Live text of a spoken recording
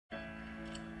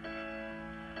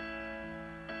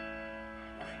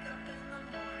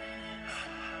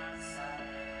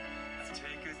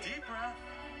breath,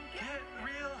 get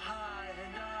real high,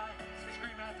 and I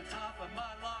scream at the top of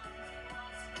my lungs.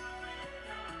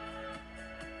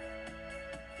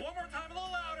 One more time, a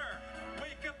little louder.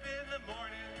 Wake up in the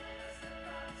morning.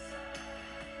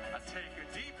 I take a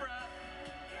deep breath.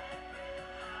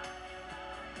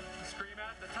 Scream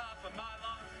at the top of my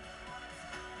lungs.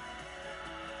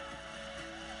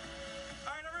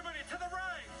 All right, everybody, to the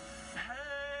right. Hey,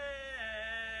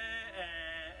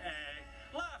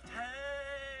 left. Hey.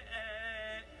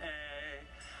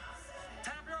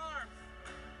 Tap your arms.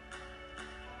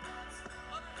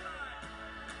 Other side.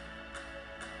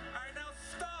 All right, now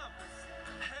stomp.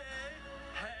 Hey.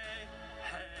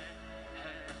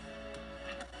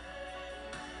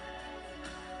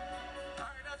 All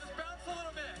right, now just bounce a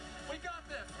little bit. We got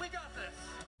this.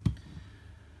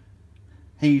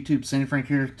 Hey YouTube, Sandy Frank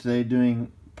here. Today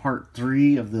doing part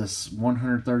 3 of this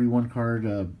 131 card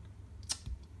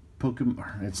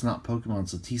Pokemon. It's not Pokemon,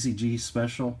 it's a TCG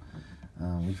special.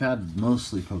 We've had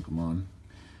mostly Pokemon,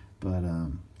 but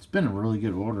it's been a really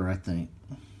good order, I think.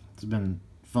 It's been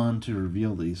fun to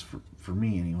reveal these, for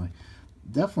me anyway.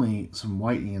 Definitely some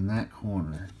whiting in that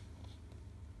corner.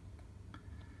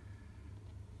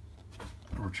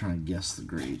 We're trying to guess the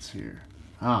grades here.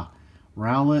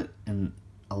 Rowlet and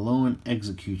Alolan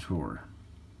Executor.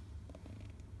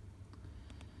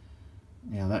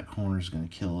 Yeah, that corner's going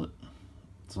to kill it.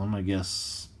 So I'm going to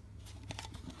guess...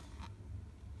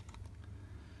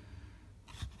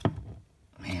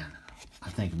 Man, I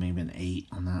think maybe an 8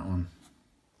 on that one.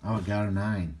 Oh, it got a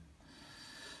 9.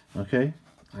 Okay,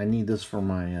 I need this for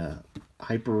my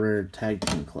hyper rare tag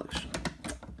team collection.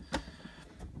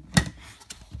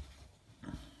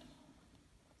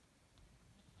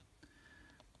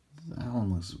 That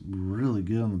one looks really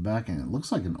good on the back end. It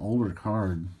looks like an older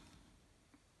card.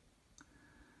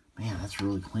 Man, that's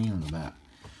really clean on the back.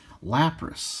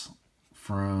 Lapras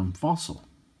from Fossil.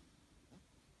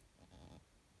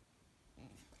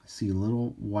 I see a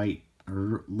little white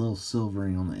or little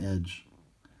silvering on the edge.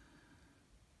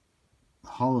 The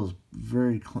hollow's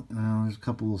very clean. There's a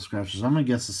couple little scratches. I'm going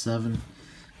to guess a 7.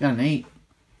 Got an 8.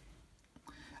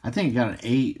 I think it got an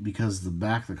 8 because the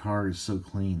back of the card is so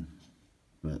clean.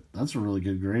 But that's a really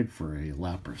good grade for a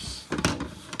Lapras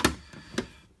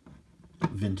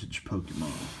vintage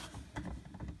Pokemon.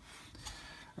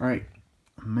 Alright,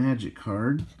 Magic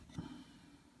card.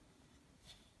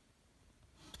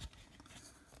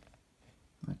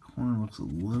 That corner looks a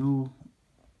little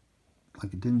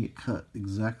like it didn't get cut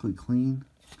exactly clean.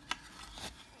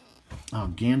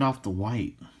 Oh, Gandalf the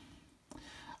White.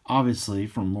 Obviously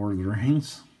from Lord of the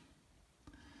Rings.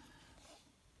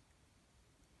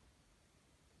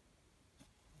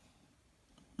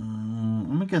 I'm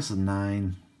going to guess a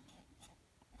 9.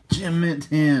 Gem Mint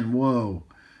 10. Whoa.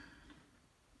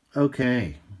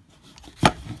 Okay.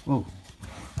 Whoa.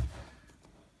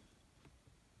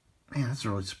 Man, that's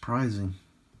really surprising.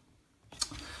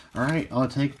 Alright, I'll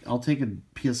take a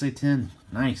PSA 10.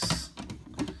 Nice.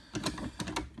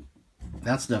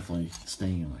 That's definitely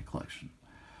staying in my collection.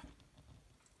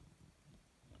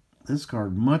 This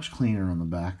card much cleaner on the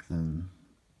back than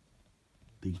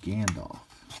the Gandalf.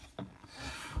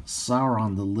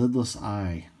 Sauron, the Lidless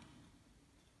Eye.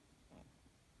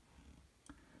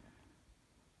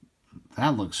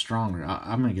 That looks stronger.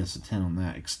 I'm going to guess a 10 on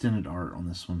that. Extended art on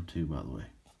this one too, by the way.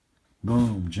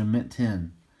 Boom. Gem Mint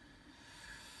 10.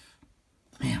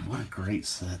 Man, what a great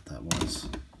set that was.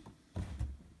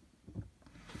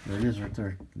 There it is right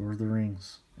there. Lord of the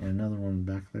Rings. And another one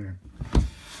back there.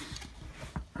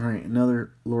 Alright,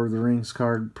 another Lord of the Rings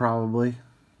card, probably.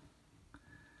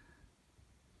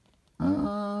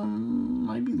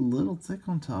 Might be a little thick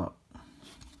on top.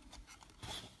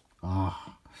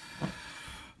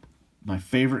 My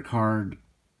favorite card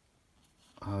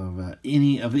of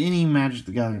any Magic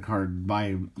the Gathering card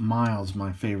by miles.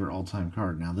 My favorite all-time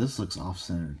card. Now this looks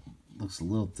off-centered. Looks a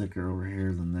little thicker over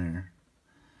here than there.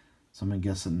 So I'm gonna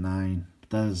guess a 9.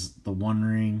 That is the One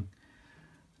Ring.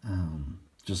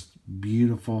 Just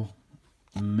beautiful,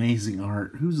 amazing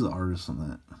art. Who's the artist on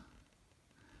that?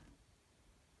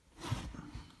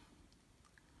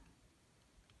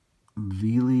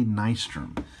 Vili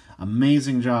Nystrom.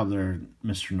 Amazing job there,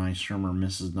 Mr. Nystrom or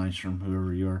Mrs. Nystrom,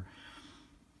 whoever you are.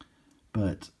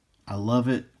 But I love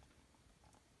it.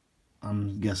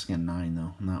 I'm guessing a 9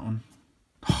 though on that one.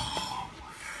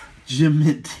 Gem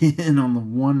Mint 10 on the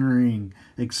One Ring.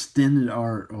 Extended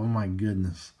art. Oh my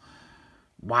goodness.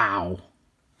 Wow.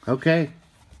 Okay.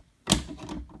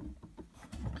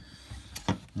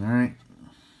 Alright.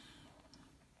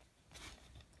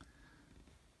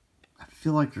 I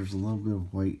feel like there's a little bit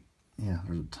of white. Yeah,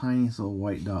 there's a tiny little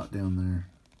white dot down there.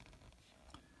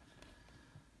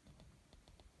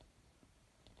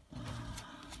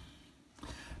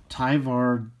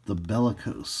 Tyvard the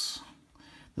Bellicose.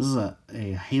 This is a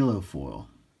Halo foil.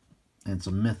 And it's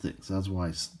a mythic, so that's why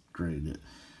I graded it.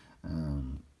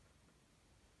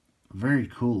 Very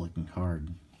cool looking card.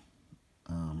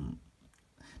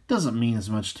 Doesn't mean as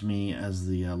much to me as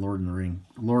the Lord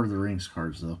of the Rings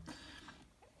cards, though.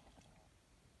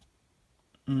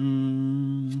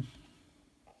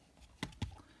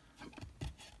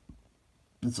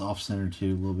 It's off-center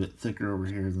too, a little bit thicker over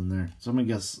here than there. So I'm gonna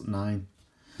guess 9.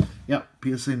 Yep,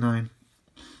 PSA 9.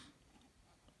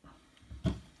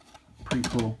 Pretty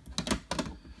cool.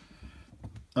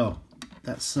 Oh,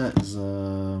 that set is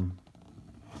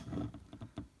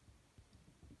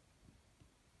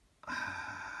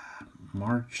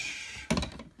March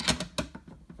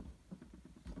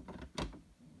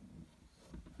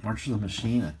of the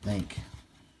Machine, I think.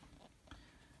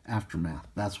 Aftermath.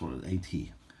 That's what it is. AT.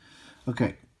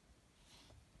 Okay.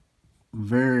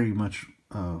 Very much.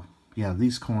 Yeah,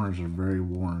 these corners are very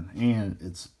worn, and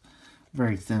it's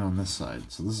very thin on this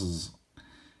side. So this is.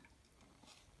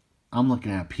 I'm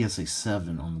looking at PSA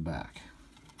 7 on the back.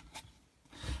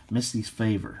 Misty's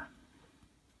Favor.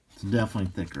 It's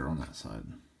definitely thicker on that side.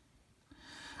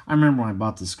 I remember when I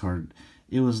bought this card,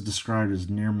 it was described as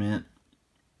near mint,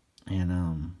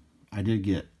 and I did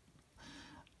get.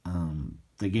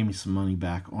 They gave me some money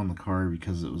back on the card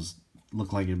because it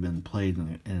looked like it had been played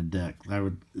in a deck.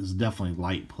 It was definitely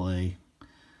light play.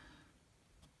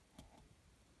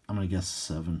 I'm gonna guess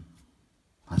 7,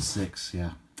 a 6,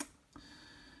 yeah.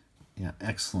 Yeah,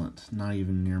 excellent. Not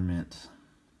even near mint.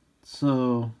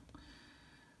 So,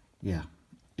 yeah,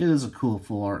 it is a cool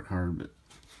full art card, but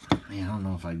man, I don't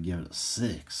know if I'd give it a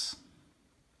 6.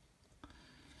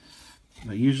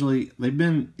 But usually,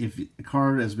 if a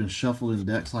card has been shuffled in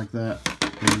decks like that,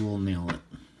 they will nail it.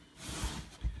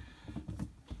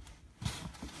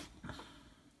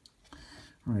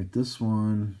 Alright, this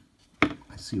one,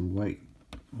 I see white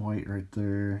right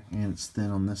there, and it's thin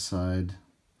on this side.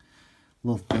 A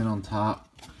little thin on top.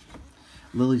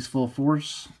 Lily's Full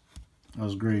Force. I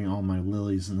was grading all my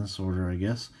lilies in this order, I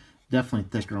guess. Definitely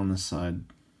thicker on this side.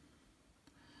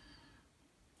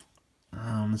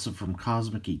 This is from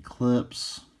Cosmic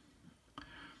Eclipse.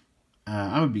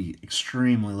 I would be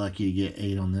extremely lucky to get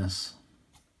 8 on this.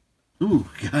 Ooh,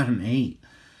 got an 8.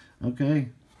 Okay.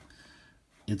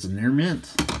 It's a near mint.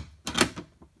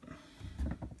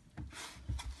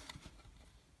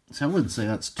 So I wouldn't say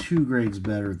that's 2 grades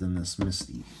better than this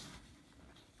Misty.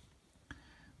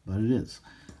 But it is.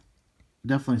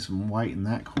 Definitely some white in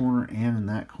that corner and in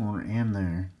that corner and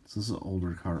there. So this is an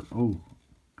older card. Oh.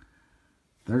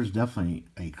 There's definitely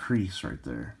a crease right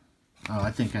there. Oh, I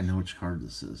think I know which card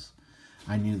this is.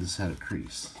 I knew this had a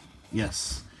crease.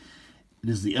 Yes. It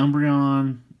is the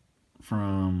Umbreon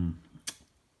from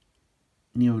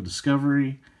Neo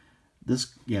Discovery.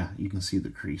 This, yeah, you can see the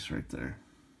crease right there.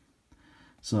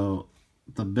 So,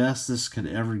 the best this could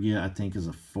ever get, I think, is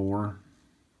a 4.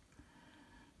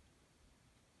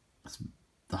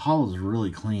 The hull is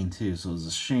really clean, too, so it's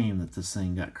a shame that this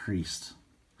thing got creased.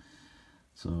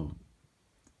 So,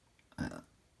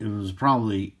 it was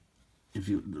probably,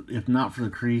 if not for the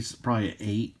crease, probably an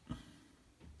 8.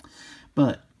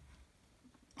 But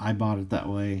I bought it that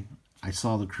way. I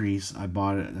saw the crease. I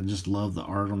bought it. I just love the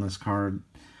art on this card.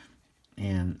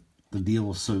 And the deal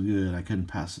was so good, I couldn't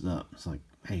pass it up. It's like,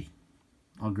 hey,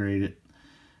 I'll grade it.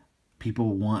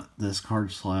 People want this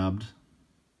card slabbed.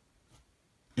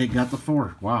 It got the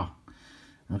 4. Wow.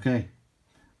 Okay.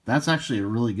 That's actually a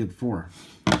really good 4.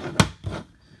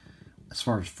 As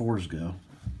far as 4s go.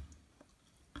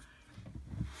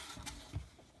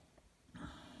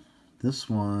 This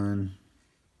one,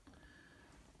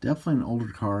 definitely an older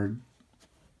card.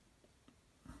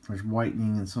 There's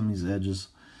whitening in some of these edges.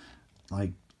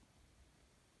 Like,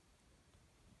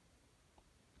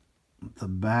 the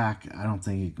back, I don't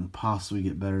think it can possibly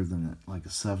get better than like a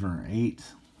 7 or 8.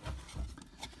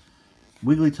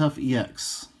 Wigglytuff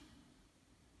EX.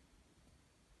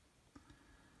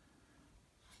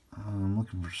 I'm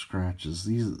looking for scratches.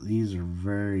 These are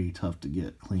very tough to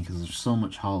get clean because there's so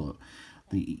much hollow.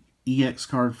 The EX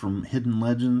card from Hidden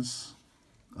Legends.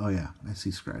 Oh yeah, I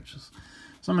see scratches.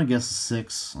 So I'm going to guess a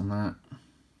 6 on that.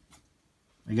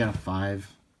 I got a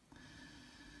 5.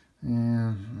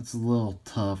 And it's a little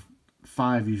tough.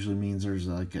 5 usually means there's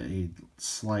like a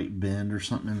slight bend or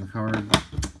something in the card.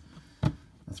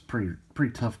 That's pretty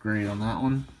tough grade on that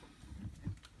one.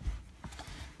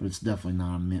 But it's definitely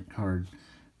not a mint card.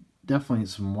 Definitely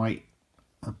some white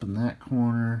up in that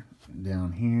corner,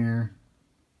 down here.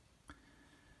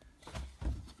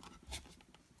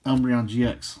 Umbreon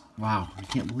GX. Wow, I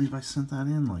can't believe I sent that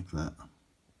in like that.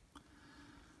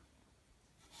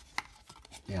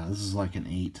 Yeah, this is like an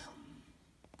 8.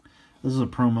 This is a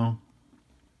promo.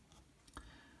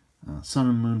 Sun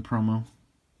and Moon promo.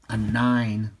 A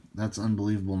 9. That's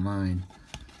unbelievable 9.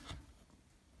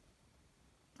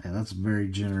 Yeah, that's a very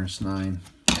generous 9.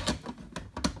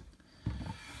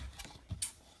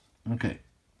 Okay.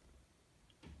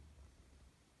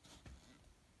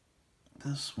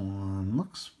 This one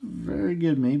looks very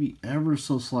good. Maybe ever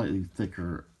so slightly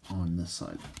thicker on this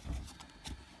side.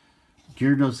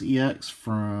 Gyarados EX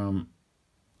from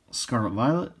Scarlet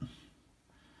Violet.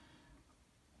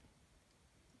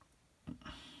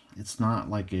 It's not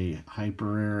like a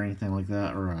hyper rare or anything like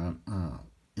that, or a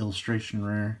illustration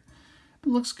rare. It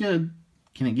looks good.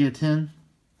 Can it get a 10?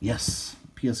 Yes,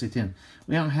 PSA 10.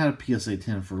 We haven't had a PSA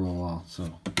 10 for a little while,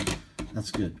 so that's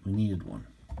good. We needed one.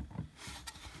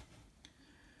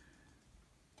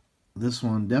 This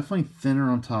one definitely thinner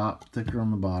on top, thicker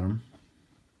on the bottom.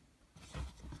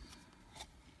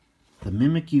 The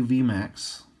Mimikyu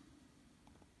VMAX.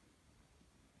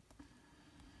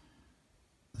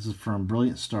 This is from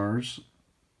Brilliant Stars.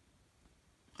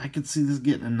 I could see this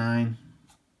getting a 9.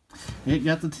 It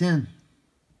got the 10.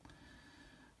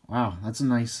 Wow, that's a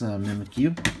nice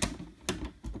Mimikyu.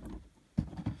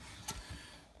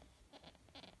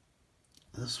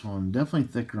 This one definitely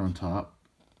thicker on top.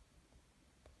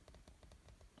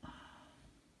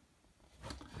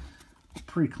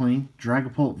 Pretty clean.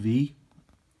 Dragapult V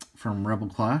from Rebel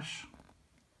Clash.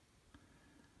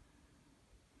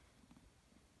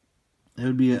 It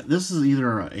would be this is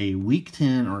either a weak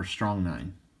 10 or a strong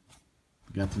 9.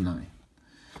 Got the 9.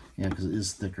 Yeah, because it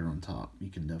is thicker on top. You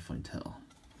can definitely tell.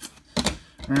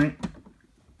 Alright.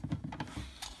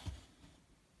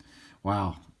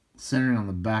 Wow. Centering on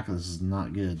the back of this is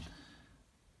not good.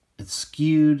 It's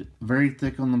skewed, very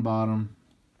thick on the bottom.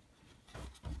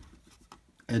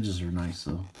 Edges are nice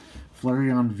though.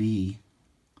 Flareon V,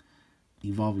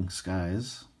 Evolving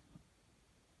Skies.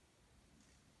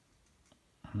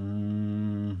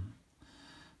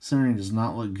 Centering does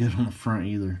not look good on the front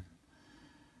either.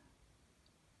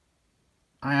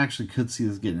 I actually could see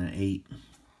this getting an 8.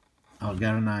 Oh, it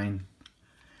got a 9.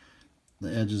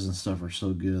 The edges and stuff are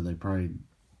so good, they probably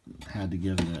had to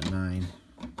give it a 9.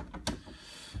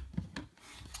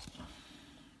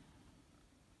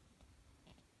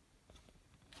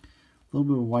 A little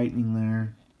bit of whitening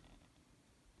there.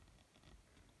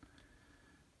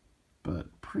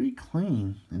 But pretty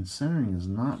clean, and centering is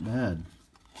not bad.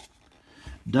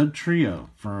 Doug Trio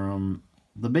from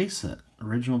the base set,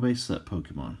 original base set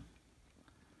Pokemon.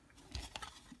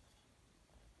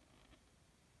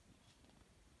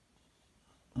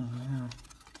 Yeah.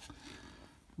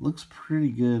 Looks pretty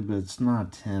good, but it's not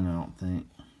a 10, I don't think.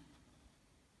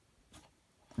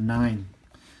 A 9.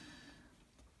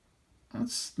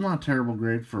 That's not a terrible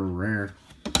grade for a rare.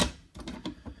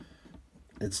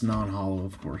 It's non-hollow,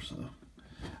 of course, though.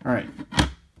 Alright.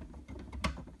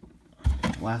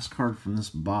 Last card from this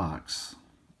box.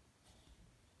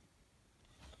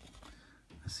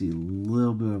 I see a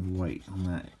little bit of white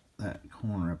on that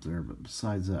corner up there, but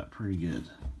besides that, pretty good.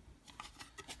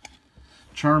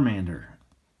 Charmander.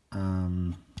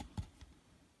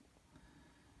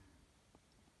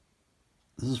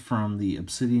 This is from the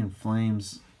Obsidian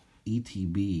Flames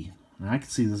ETB. And I can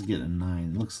see this getting a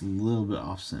 9. It looks a little bit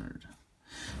off-centered.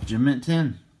 Gem Mint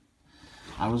 10.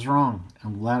 I was wrong.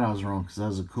 I'm glad I was wrong because that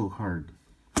was a cool card.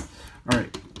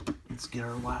 Alright, let's get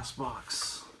our last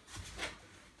box.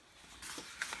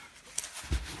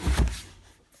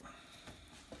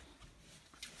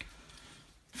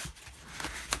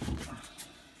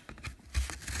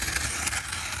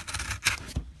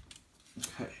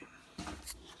 Okay.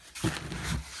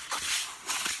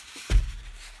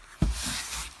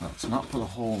 Let's not put a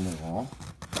hole in the wall.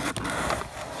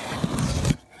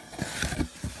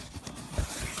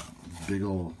 Big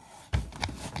old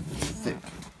thick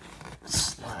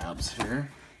slabs here.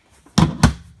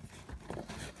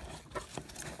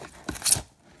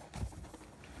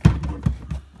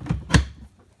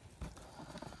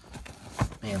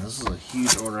 Man, this is a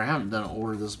huge order. I haven't done an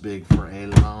order this big for a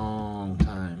long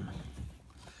time.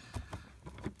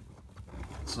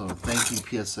 So thank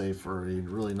you PSA for a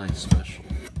really nice special.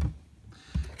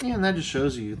 And that just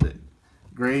shows you that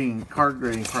card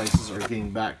grading prices are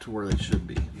getting back to where they should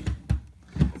be.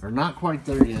 They're not quite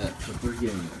there yet, but they're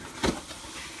getting there.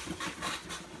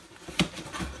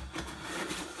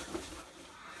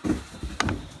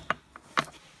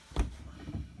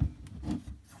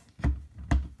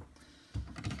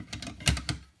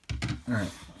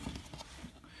 Alright.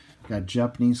 Got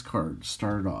Japanese cards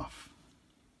started off.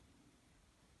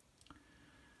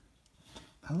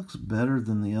 That looks better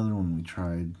than the other one we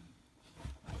tried.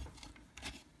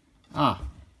 Ah,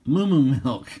 Moo Moo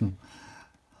Milk.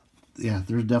 Yeah,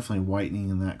 there's definitely whitening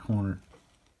in that corner.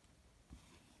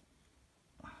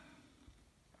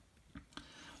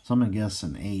 So I'm going to guess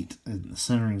an 8. The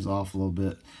centering's off a little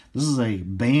bit. This is a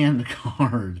banned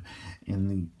card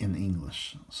in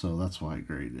English, so that's why I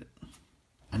graded it.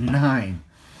 A 9.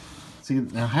 See,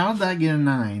 now how did that get a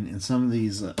 9 and some of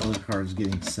these other cards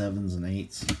getting 7s and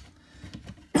 8s?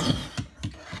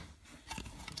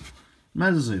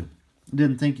 Metazoo.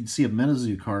 Didn't think you'd see a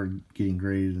Metazoo card getting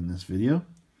graded in this video.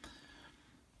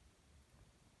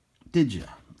 Did you?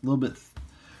 A little bit.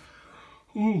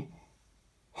 Ooh.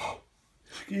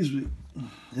 Excuse me.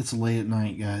 It's late at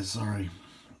night, guys. Sorry.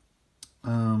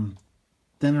 Thinner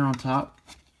on top.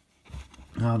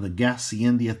 The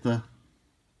Gassiendiata.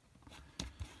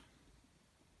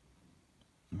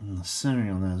 The centering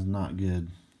on that is not good.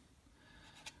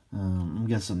 I'm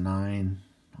guessing 9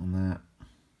 on that.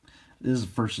 This is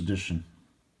the first edition.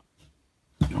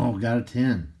 Oh, got a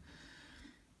 10.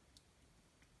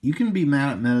 You can be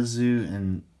mad at Metazoo,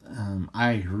 and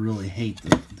I really hate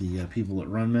the people that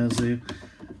run Metazoo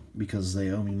because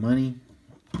they owe me money.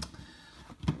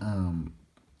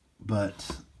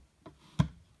 But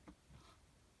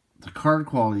the card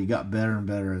quality got better and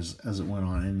better as it went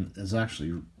on, and it's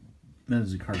actually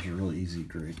Metazoo cards are really easy to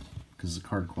grade because the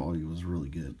card quality was really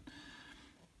good.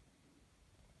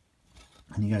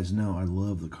 And you guys know I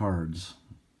love the cards,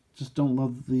 just don't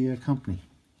love the company.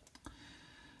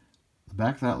 The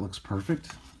back of that looks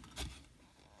perfect.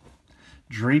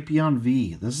 Drapion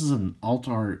V. This is an alt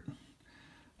art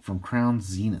from Crown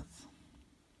Zenith.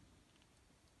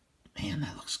 Man,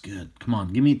 that looks good. Come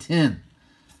on, give me a 10.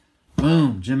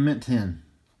 Boom, Gem Mint 10.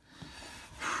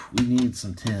 We need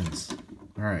some 10s.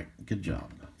 All right, good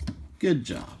job. Good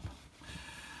job.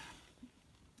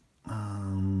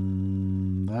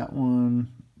 That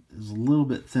one is a little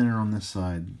bit thinner on this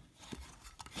side.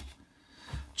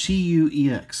 Chi-Yu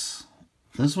EX.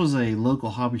 This was a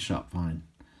local hobby shop find.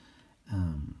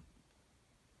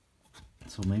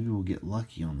 So maybe we'll get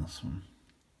lucky on this one.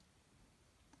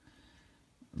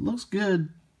 It looks good.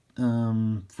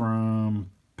 From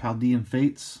Paldean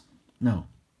Fates. No,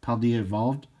 Paldea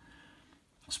Evolved.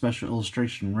 Special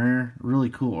illustration rare. Really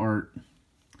cool art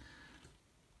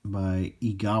by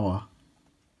Igawa.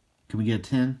 Can we get a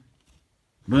 10?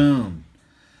 Boom.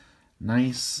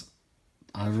 Nice.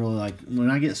 I really like, when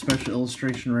I get special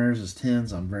illustration rares as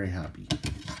 10s, I'm very happy.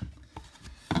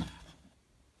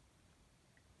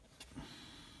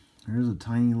 There's a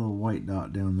tiny little white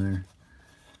dot down there.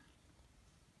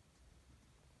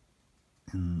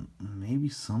 And maybe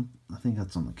I think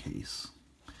that's on the case.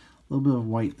 A little bit of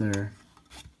white there.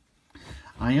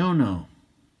 Iono.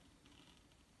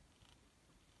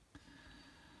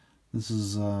 This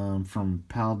is from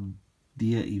Paldea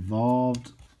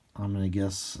Evolved. I'm going to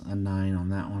guess a 9 on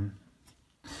that one.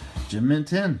 Gem Mint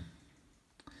 10.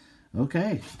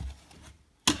 Okay.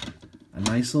 A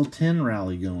nice little 10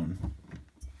 rally going.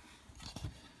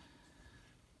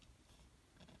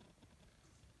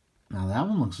 Now that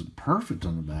one looks perfect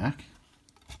on the back.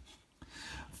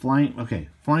 Flying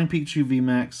Pikachu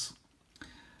VMAX.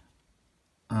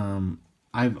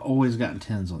 I've always gotten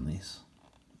 10s on these.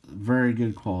 Very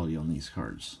good quality on these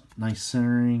cards. Nice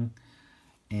centering.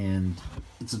 And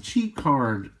it's a cheap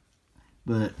card,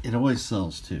 but it always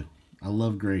sells too. I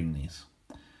love grading these.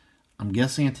 I'm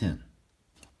guessing a 10.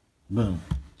 Boom.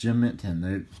 Gem Mint 10.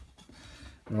 They're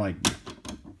like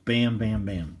bam, bam,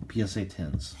 bam. PSA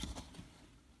 10s.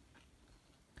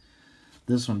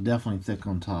 This one definitely thick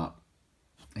on top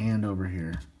and over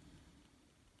here.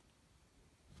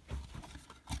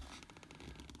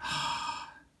 I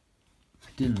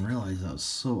didn't realize that was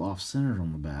so off-centered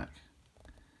on the back.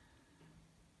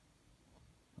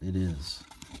 It is.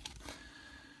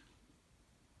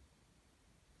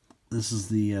 This is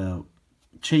the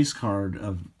chase card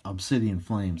of Obsidian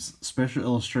Flames. Special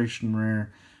illustration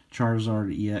rare.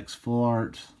 Charizard EX full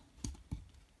art.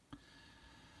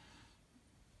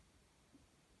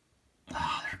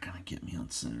 They're going to get me on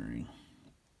centering.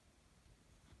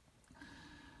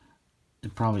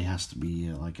 It probably has to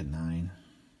be like a 9.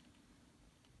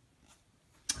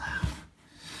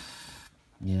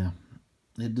 Yeah,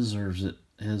 it deserves it.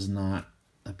 It is not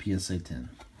a PSA 10.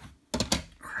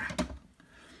 Crap.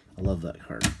 I love that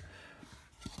card.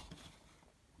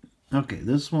 Okay,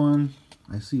 this one,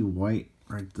 I see white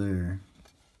right there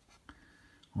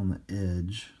on the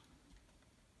edge.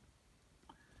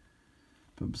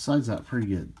 But besides that, pretty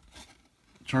good.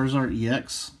 Charizard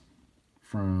EX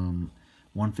from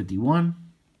 151.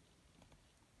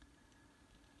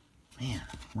 Man,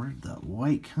 where'd that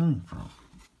white come from?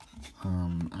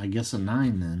 I guess a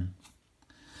 9 then.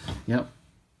 Yep.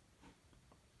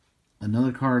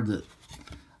 Another card that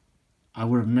I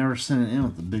would have never sent it in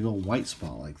with a big old white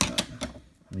spot like that.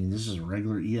 I mean, this is a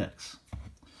regular EX.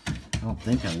 I don't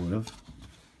think I would have.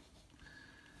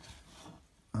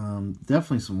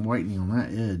 Definitely some whitening on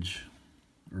that edge,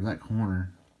 or that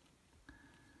corner.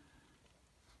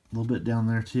 A little bit down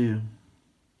there too.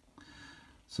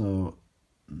 So,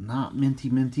 not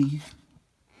minty.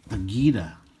 The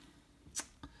Gita.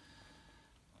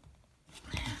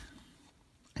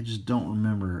 I just don't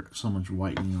remember so much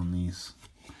whitening on these.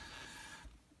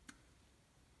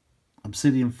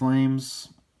 Obsidian Flames.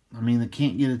 I mean, they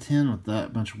can't get a 10 with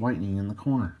that much whitening in the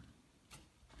corner.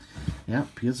 Yep,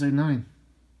 PSA 9.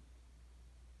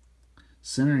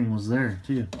 Centering was there,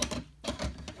 too.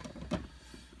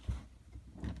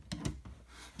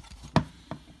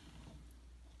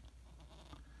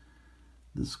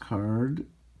 This card,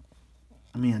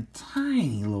 I mean, a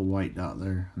tiny little white dot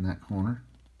there in that corner.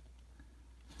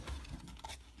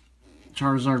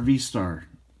 Charizard V-Star.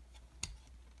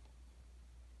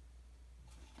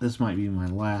 This might be my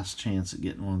last chance at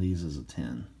getting one of these as a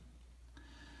 10.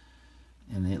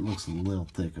 And it looks a little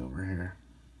thick over here.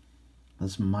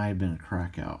 This might have been a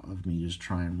crack out of me just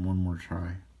trying one more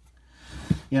try.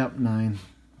 Yep, 9.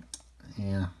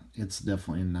 Yeah, it's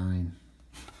definitely a 9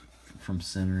 from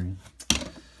centering.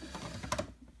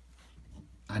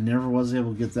 I never was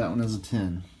able to get that one as a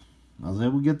 10. I was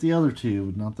able to get the other two,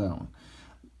 but not that one.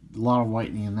 A lot of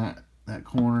whitening in that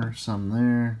corner, some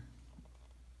there,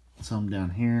 some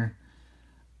down here.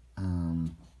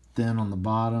 Thin on the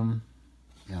bottom.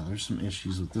 Yeah, there's some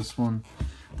issues with this one.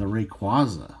 The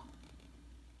Rayquaza.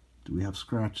 Do we have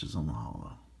scratches on the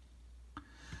hollow?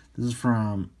 This is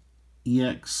from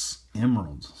EX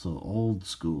Emerald, so old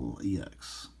school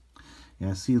EX. Yeah,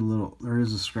 I see there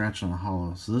is a scratch on the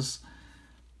hollow. So this,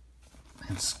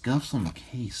 and scuffs on the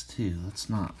case too. That's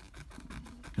not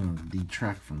going to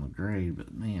detract from the grade,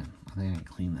 but man, I think I can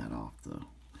clean that off though.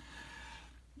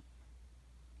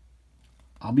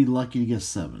 I'll be lucky to get a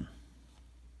 7.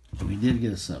 But we did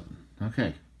get a 7.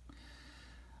 Okay.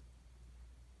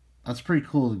 That's pretty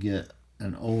cool to get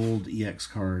an old EX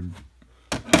card,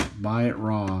 buy it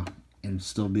raw, and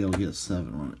still be able to get a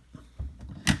 7 on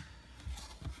it.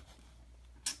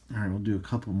 Alright, we'll do a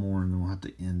couple more and then we'll have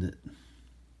to end it.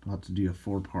 We'll have to do a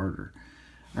 4-parter.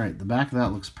 Alright, the back of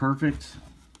that looks perfect.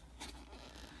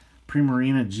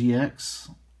 Primarina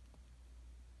GX.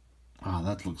 Wow,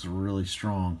 that looks really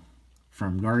strong.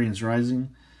 From Guardians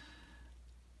Rising.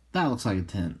 That looks like a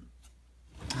 10.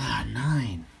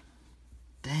 9.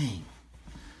 Dang.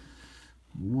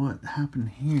 What happened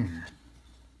here?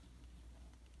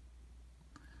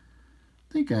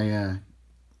 I think they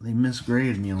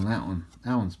misgraded me on that one.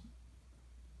 That one's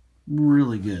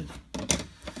really good.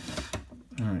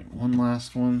 Alright, one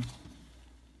last one.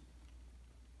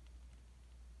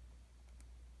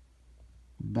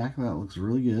 Back of that looks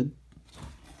really good.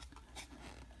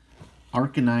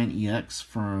 Arcanine EX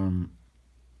from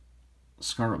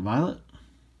Scarlet Violet.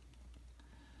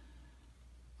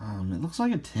 It looks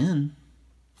like a 10.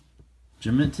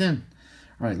 Gem Mint 10.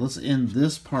 Alright, let's end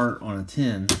this part on a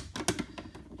 10.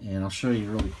 And I'll show you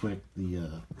really quick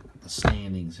the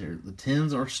standings here. The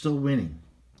 10s are still winning,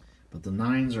 but the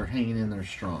 9s are hanging in there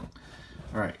strong.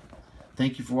 Alright,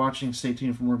 thank you for watching. Stay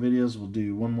tuned for more videos. We'll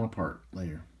do one more part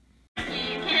later.